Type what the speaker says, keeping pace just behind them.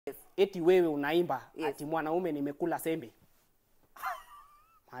eti wewe unaimba ati mwanaume nimekula sembe.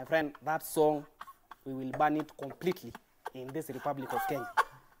 My friend, that song we will ban it completely in this Republic of Kenya.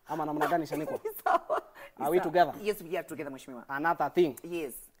 Ama namna gani Shaniqwa? Are we together? Yes, we are together mheshimiwa. Another thing.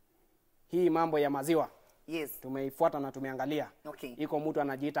 Yes. Hii mambo ya maziwa. Yes. Tumeifuata na tumeangalia. Okay. Iko mtu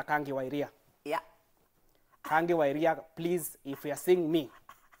anajiita Kangi wa Iria. Yeah. Kangi wa Iria, please, if you are seeing me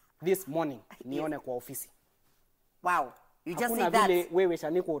this morning, nione kwa ofisi. Wow. You just say that. Hakuna vile wewe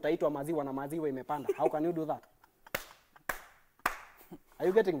Shaniqwa utaitwa maziwa na maziwa imepanda. How can you do that? Are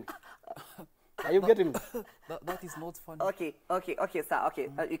you getting me? Are you getting me? That is not funny. Okay, sir. Okay,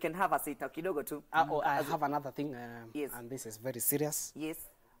 you can have a seat. Kidogo tu. I have another thing, yes. And this is very serious. Yes.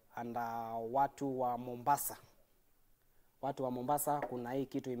 And watu wa Mombasa. Watu wa Mombasa, kuna hii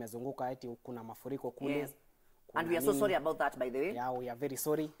kitu imezunguka eti kuna mafuriko kule. Yes. And we are so sorry about that, by the way. Yeah, we are very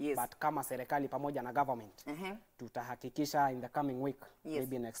sorry. Yes. But kama serikali pamoja na government, tutahakikisha in the coming week,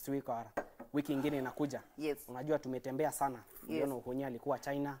 maybe next week or wiki ingine inakuja. Yes. Unajua tumetembea sana. Uliona Uhonyi alikuwa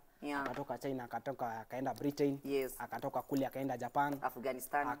China. Akatoka China, akaenda Britain. Yes. Akatoka kule akaenda Japan.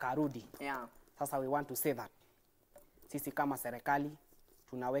 Afghanistan. Akarudi. Yeah. Sasa we want to say that sisi kama serikali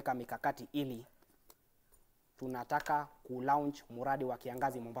tunaweka mikakati ili tunataka ku-launch muradi wa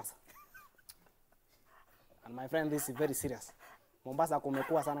kiangazi Mombasa. And my friend, this is very serious. Mombasa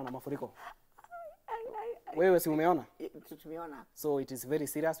kumekuwa sana na mafuriko. Wewe si umeona? Tumeona. So it is very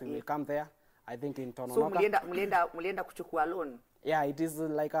serious. We will come there. I think in Tononoka. So mlienda kuchukua loan? Yeah, it is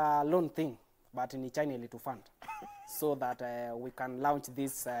like a loan thing, but in China to fund. So that we can launch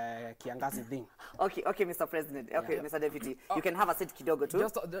this kiangazi thing. Okay, Mr. President. Okay, Mr. Deputy. You can have a seat kidogo too.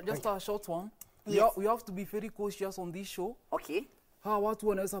 Just a short one. Yes. We have to be very cautious on this show. Okay. Watu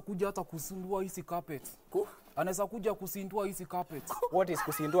wanaweza kuja hata kusindua hizi carpet. Anaweza kuja kusindua hizi carpet. What is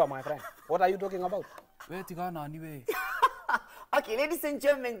kusindua, my friend? What are you talking about? Wewe tigana anyway. Okay, ladies and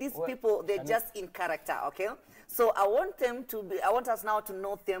gentlemen, these people, they're just in character, okay? So I want us now to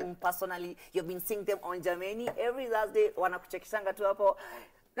know them personally. You've been seeing them on Germany every Thursday. Wanakuchekishanga tu hapo.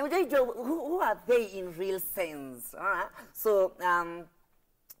 Now, who are they in real sense? So,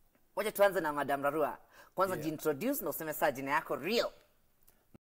 wacha tuanze na Madam Rarua. Kwanza jintroduce na useme saa jina yako real.